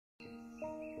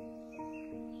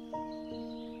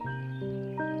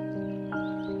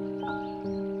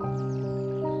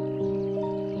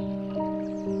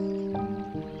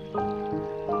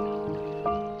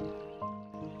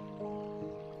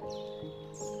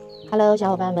Hello， 小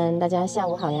伙伴们，大家下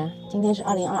午好呀！今天是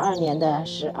2022年的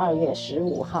12月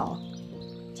15号。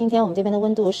今天我们这边的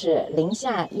温度是零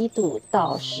下1度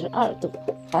到12度，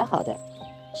还好的，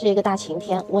是一个大晴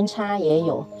天，温差也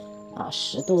有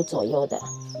10度左右的。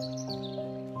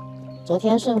昨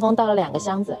天顺丰到了2个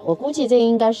箱子，我估计这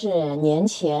应该是年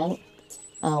前，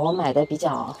我买的比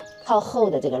较靠后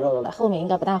的这个肉肉了，后面应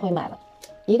该不大会买了。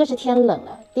一个是天冷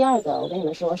了，第二个我跟你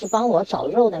们说是帮我找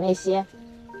肉的那些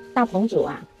大棚主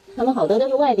啊。他们好多都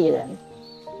是外地人，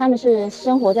他们是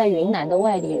生活在云南的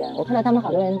外地人。我看到他们好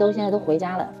多人现在都回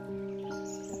家了，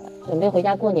准备回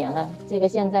家过年了。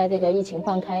现在这个疫情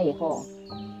放开以后，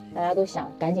大家都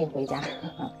想赶紧回家，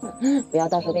不要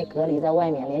到时候被隔离在外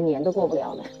面，连年都过不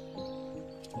了了。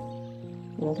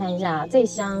你们看一下，这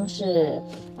箱是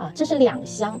这是2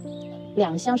箱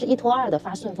，2箱是1拖2的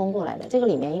发顺丰过来的。这个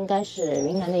里面应该是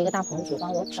云南的一个大棚主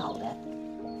帮我找的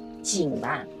锦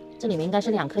吧，这里面应该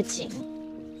是2颗锦。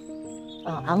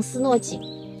昂斯诺锦，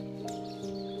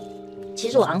其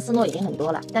实我昂斯诺已经很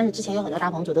多了，但是之前有很多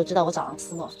大棚主都知道我找昂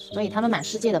斯诺，所以他们满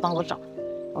世界的帮我找。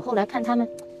我后来看他们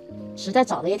实在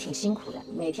找的也挺辛苦的，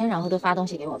每天然后都发东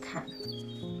西给我看。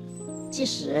即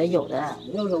使有的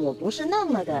肉肉我不是那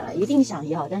么的一定想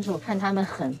要，但是我看他们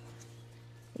很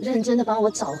认真的帮我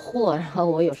找货，然后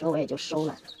我有时候我也就收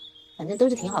了，反正都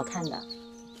是挺好看的。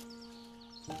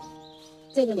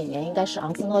这个里面应该是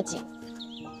昂斯诺锦，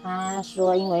他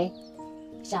说因为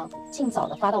想尽早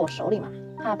的发到我手里嘛，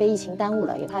怕被疫情耽误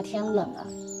了，也怕天冷了。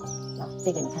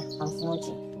这个你看，昂斯诺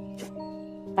锦，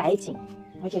白锦，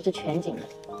而且是全锦的，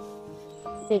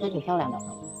这个挺漂亮的，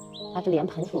它是连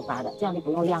盆土发的，这样就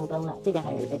不用晾灯了。这边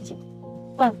还有一个锦，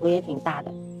冠幅也挺大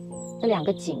的，这2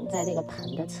个锦在这个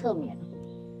盆的侧面。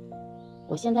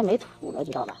我现在没土了，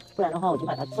知道吧？不然的话我就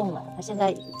把它种了。它现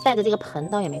在带着这个盆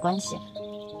倒也没关系。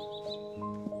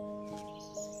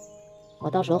我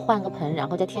到时候换个盆，然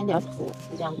后再添点土，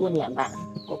就这样过年吧。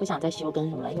我不想再休耕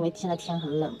什么了，因为现在天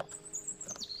很冷。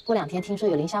过2天听说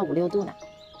有零下5、6度呢。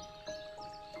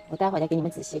我待会儿再给你们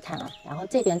仔细看啊。然后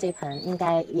这边这盆应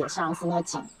该也是昂斯诺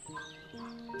锦。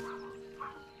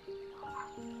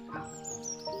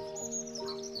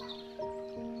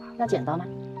要剪刀吗？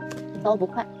刀不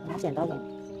快，我拿剪刀给你。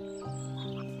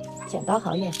剪刀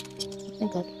好一点，那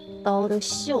个刀都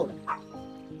锈了。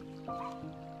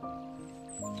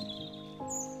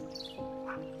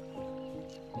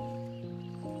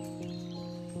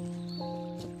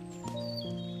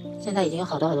现在已经有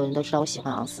好多人都知道我喜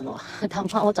欢昂斯诺，他们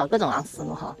帮我找各种昂斯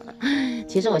诺哈。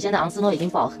其实我现在昂斯诺已经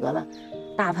饱和了，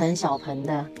大盆小盆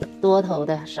的、多头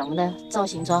的、什么的造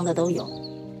型装的都有。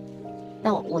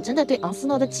但我真的对昂斯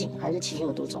诺的锦还是情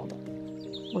有独钟的。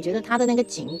我觉得它的那个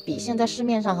锦比现在市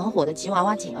面上很火的吉娃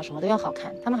娃锦啊什么都要好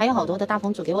看。他们还有好多的大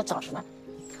棚主给我找什么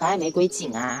可爱玫瑰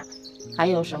锦啊，还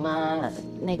有什么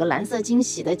那个蓝色惊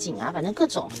喜的锦啊，反正各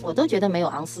种我都觉得没有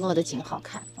昂斯诺的锦好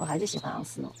看。我还是喜欢昂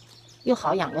斯诺。又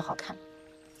好养又好看，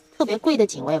特别贵的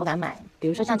锦我也不敢买，比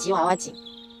如说像吉娃娃锦，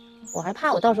我还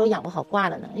怕我到时候养不好挂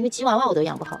了呢，因为吉娃娃我都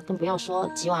养不好，更不要说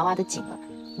吉娃娃的锦了。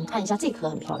你们看一下这颗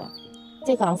很漂亮，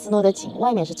这颗昂斯诺的锦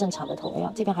外面是正常的头，哎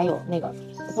呀，这边还有那个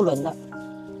复轮的，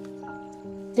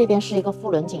这边是一个复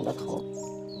轮锦的头，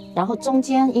然后中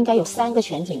间应该有3个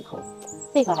全锦头，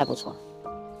这颗还不错，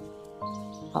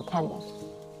好看的。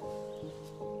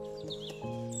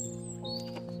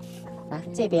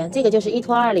这边这个就是1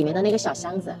拖2里面的那个小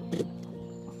箱子，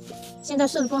现在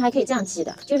顺丰还可以这样寄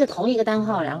的，就是同一个单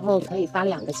号，然后可以发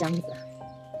2个箱子。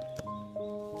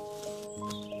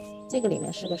这个里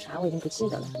面是个啥我已经不记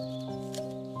得了。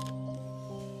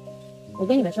我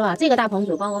跟你们说啊，这个大棚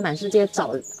主帮我满世界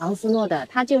找昂斯诺的，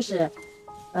他就是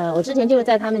我之前就是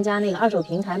在他们家那个2手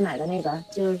平台买的那个，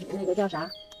就是那个叫啥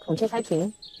孔雀开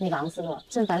屏那个昂斯诺，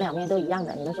正反2面都一样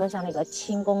的。你们说像那个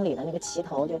清宫里的那个旗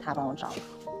头，就是他帮我找的。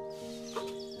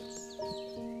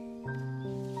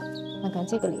看看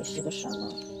这个里是个什么？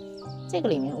这个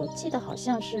里面我记得好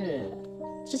像是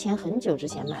之前很久之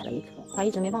前买了1颗，他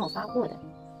一直没帮我发货的，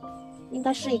应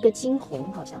该是一个金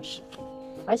红，好像是。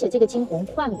而且这个金红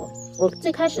换过，我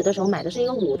最开始的时候买的是一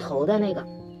个5头的那个，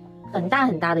很大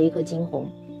很大的一颗金红，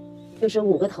就是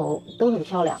5个头都很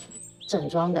漂亮，整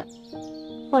装的。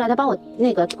后来他帮我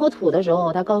那个脱土的时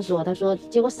候，他告诉我，他说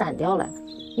结果散掉了，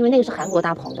因为那个是韩国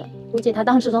大棚的，估计他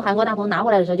当时从韩国大棚拿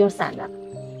回来的时候就是散的。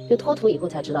就脱土以后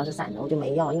才知道是散的，我就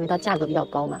没要，因为它价格比较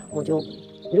高嘛，我就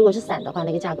如果是散的话，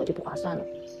那个价格就不划算了，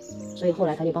所以后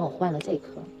来他就帮我换了这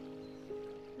颗。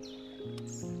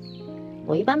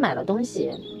我一般买了东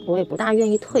西，我也不大愿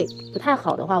意退，不太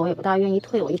好的话我也不大愿意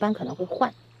退，我一般可能会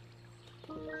换。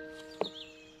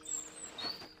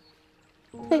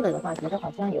退了的话，觉得好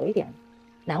像有一点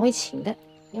难为情的，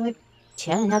因为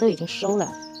钱人家都已经收了。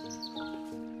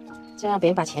这样别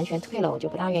人把钱全退了，我就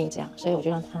不大愿意这样，所以我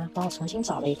就让他帮我重新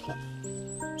找了一颗。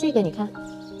这个你看，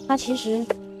它其实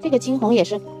这个金红也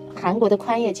是韩国的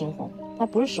宽叶金红，它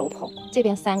不是手捧，这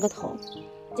边3个头，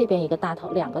这边一个大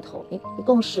头，2个头，一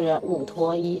共是5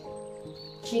拖1，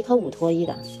是一颗5拖1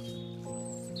的，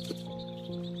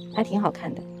还挺好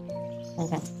看的，看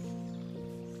看，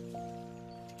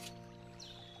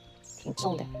挺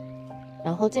重的。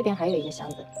然后这边还有一个箱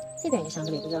子，这边一个箱子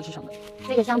里不知道是什么，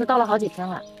这个箱子到了好几天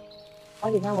了，好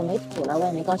几天我没土了，我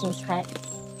也没高兴拆。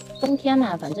冬天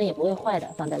嘛，反正也不会坏的，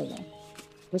放在里面，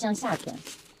不像夏天。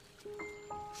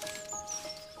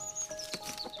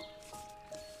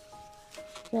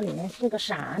这里面是个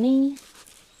啥呢？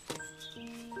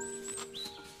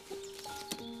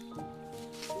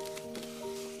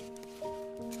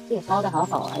这个包的好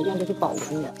好啊，用的是保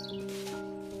温的。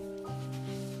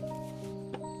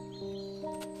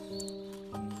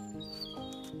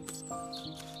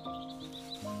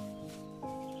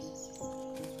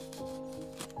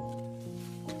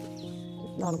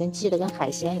弄得跟系的跟海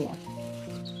鲜一样。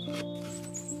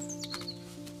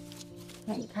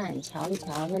看一看，瞧一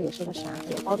瞧，这里是个啥？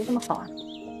这个包的这么好啊！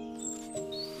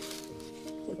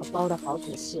这个包的好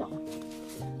仔细哦。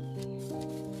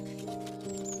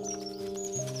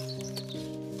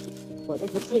我都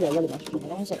不记得这里面是什么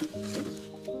东西了。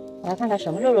我来看看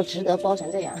什么肉肉值得包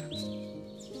成这样。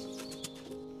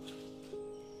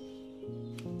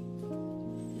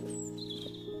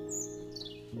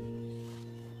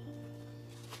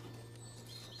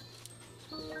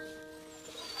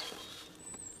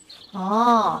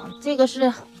哦，这个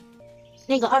是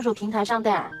那个二手平台上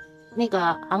的那个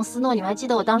昂斯诺，你们还记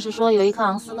得我当时说有一颗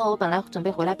昂斯诺，我本来准备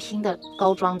回来拼的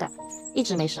高装的，一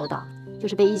直没收到，就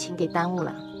是被疫情给耽误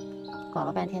了，搞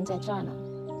了半天在这儿呢。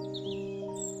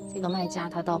这个卖家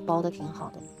他倒包的挺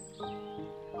好的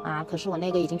啊，可是我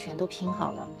那个已经全都拼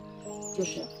好了，就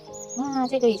是哇，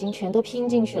这个已经全都拼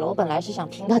进去了，我本来是想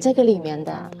拼到这个里面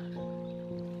的。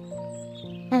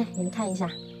哎，你们看一下。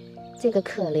这个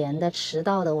可怜的迟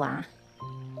到的娃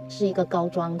是一个高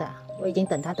装的，我已经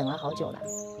等他等了好久了，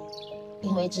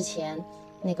因为之前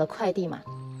那个快递嘛，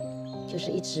就是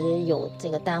一直有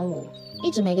这个耽误，一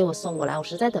直没给我送过来，我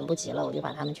实在等不及了，我就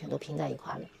把它们全都拼在一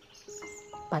块了，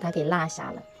把它给落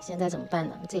下了。现在怎么办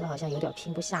呢？这个好像有点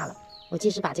拼不下了，我即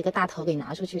使把这个大头给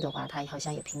拿出去的话，它好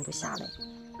像也拼不下了，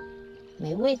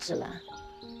没位置了。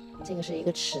这个是一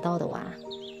个迟到的娃。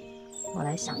我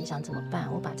来想一想怎么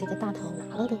办。我把这个大头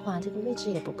拿了的话，这个位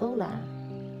置也不够了，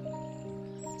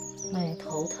哎，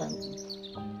头疼。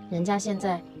人家现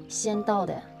在先到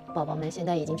的宝宝们现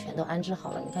在已经全都安置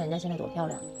好了，你看人家现在多漂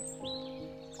亮。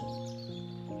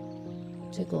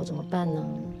这个我怎么办呢？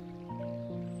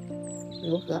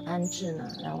如何安置呢？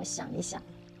让我想一想。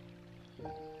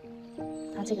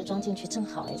它这个装进去正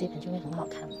好哎，这盆就会很好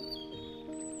看了。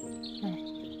哎，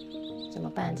怎么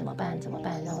办？怎么办？怎么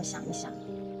办？让我想一想。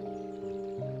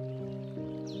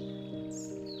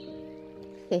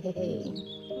嘿嘿嘿，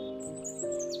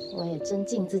我也真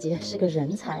敬自己是个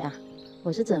人才啊！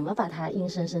我是怎么把它硬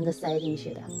生生的塞进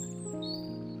去的？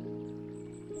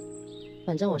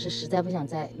反正我是实在不想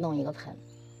再弄一个盆，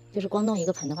就是光弄一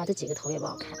个盆的话，这几个头也不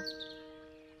好看，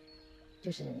就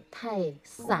是太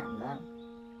散了，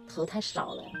头太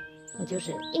少了。我就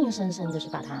是硬生生的是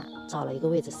把它找了一个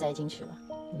位置塞进去了。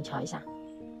你们瞧一下，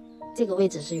这个位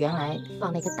置是原来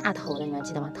放那个大头的，你们还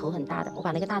记得吗？头很大的，我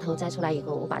把那个大头摘出来以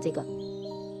后，我把这个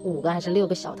5个还是6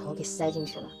个小头给塞进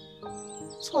去了，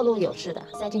错落有致的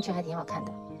塞进去还挺好看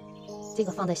的。这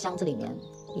个放在箱子里面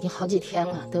已经好几天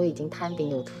了，都已经摊饼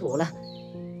有土了。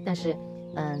但是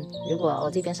如果我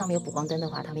这边上面有补光灯的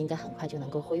话，它们应该很快就能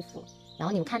够恢复。然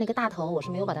后你们看那个大头，我是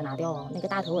没有把它拿掉哦，那个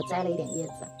大头我摘了一点叶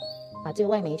子，把最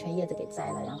外面一圈叶子给摘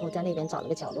了，然后在那边找了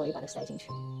个角落也把它塞进去。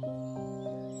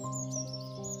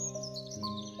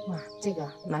哇，这个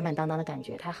满满当当的感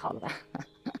觉太好了吧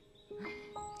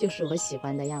就是我喜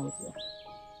欢的样子，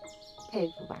佩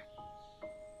服吧。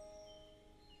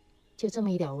就这么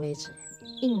一点位置，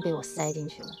硬被我塞进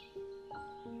去了。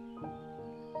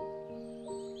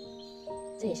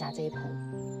这下这一盆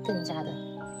更加的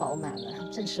饱满了，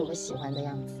正是我喜欢的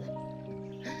样子。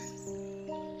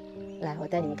来，我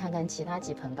带你们看看其他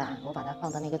几盆吧，我把它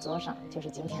放到那个桌上，就是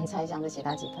今天拆箱的其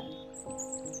他几盆。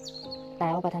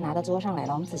来，我把它拿到桌上来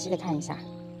了，我们仔细的看一下。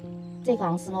这个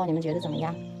昂斯诺你们觉得怎么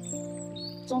样？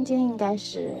中间应该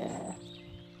是，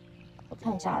我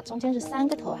看一下，中间是3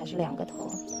个头还是2个头？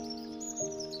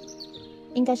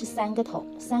应该是3个头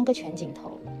，3个全景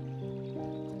头。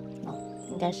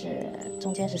应该是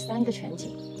中间是3个全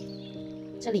景，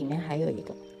这里面还有一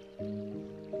个、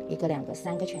2个、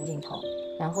3个全景头，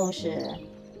然后是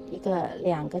1个、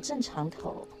2个正常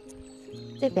头，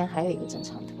这边还有一个正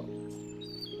常头，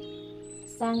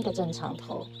 3个正常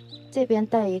头，这边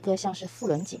带一个像是复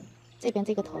轮颈，这边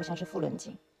这个头像是复轮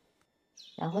颈，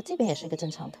然后这边也是一个正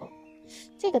常头，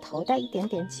这个头带一点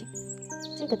点颈，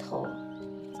这个头，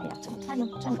哎呀，怎么看呢？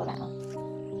转过来啊，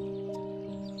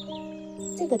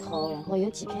这个头，然后有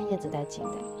几片叶子带颈的，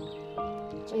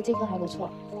所以这棵还不错，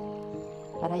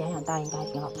把它养大应该还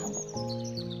挺好看的。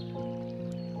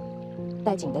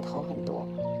带颈的头很多，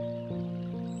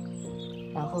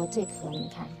然后这棵你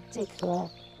看，这棵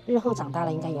日后长大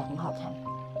了应该也很好看。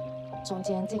中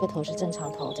间这个头是正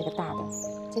常头，这个大的，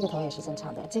这个头也是正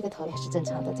常的，这个头也是正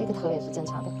常的，这个头也是正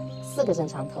常的，4个正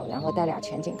常头，然后带2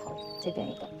全景头，这边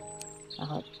一个，然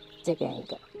后这边一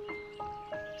个，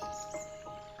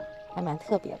还蛮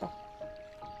特别的。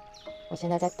我现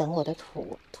在在等我的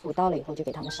土到了以后就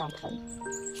给它们上盆，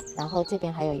然后这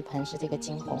边还有一盆是这个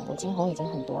金红，我金红已经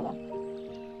很多了。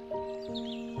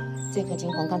这颗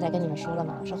金红刚才跟你们说了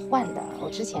嘛，是换的，我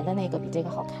之前的那个比这个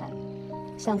好看。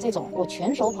像这种我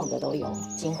全手捧的都有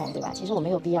金红，对吧？其实我没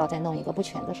有必要再弄一个不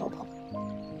全的手捧，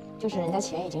就是人家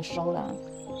钱已经收了，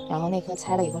然后那颗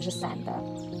拆了以后是散的，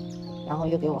然后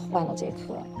又给我换了这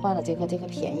颗，这颗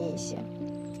便宜一些，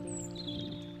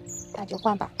那就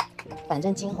换吧，反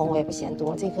正金红我也不嫌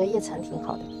多，这颗叶层挺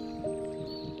好的，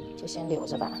就先留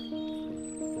着吧。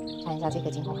看一下这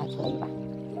颗金红还可以吧。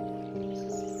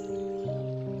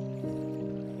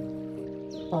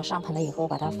等我上盆了以后，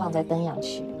把它放在灯养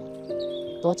区，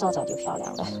多照照就漂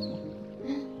亮了。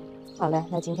好了，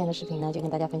那今天的视频呢，就跟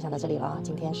大家分享到这里了。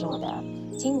今天是我的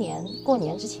今年过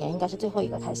年之前应该是最后一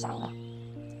个开箱了。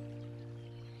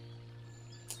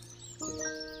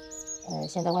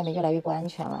现在外面越来越不安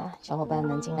全了，小伙伴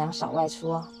们尽量少外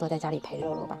出，多在家里陪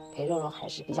肉肉吧。陪肉肉还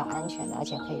是比较安全的，而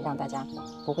且可以让大家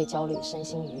不会焦虑，身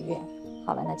心愉悦。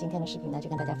好了，那今天的视频呢，就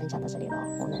跟大家分享到这里了，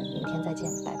我们明天再见，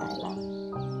拜拜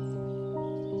了。